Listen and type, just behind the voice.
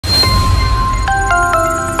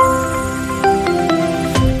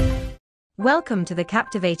Welcome to the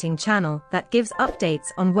captivating channel that gives updates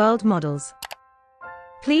on world models.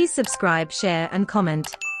 Please subscribe, share and comment.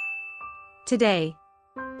 Today,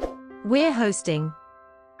 we're hosting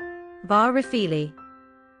Refaeli.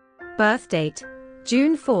 Birth date,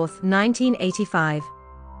 June 4, 1985.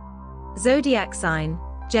 Zodiac sign,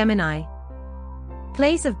 Gemini.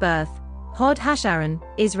 Place of birth, Hod Hasharon,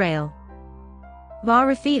 Israel.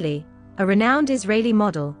 Refaeli, a renowned Israeli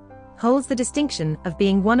model, holds the distinction of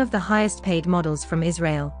being one of the highest-paid models from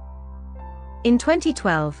Israel. In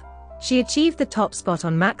 2012, she achieved the top spot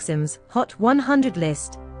on Maxim's Hot 100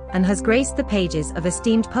 list and has graced the pages of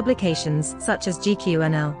esteemed publications such as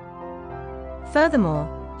GQ&L. Furthermore,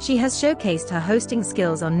 she has showcased her hosting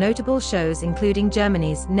skills on notable shows including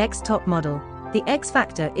Germany's Next Top Model, The X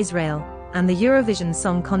Factor Israel, and the Eurovision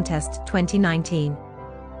Song Contest 2019.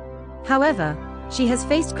 However, she has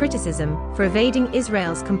faced criticism for evading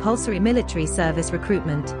Israel's compulsory military service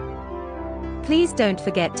recruitment. Please don't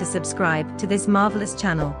forget to subscribe to this marvelous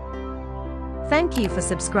channel. Thank you for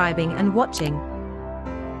subscribing and watching.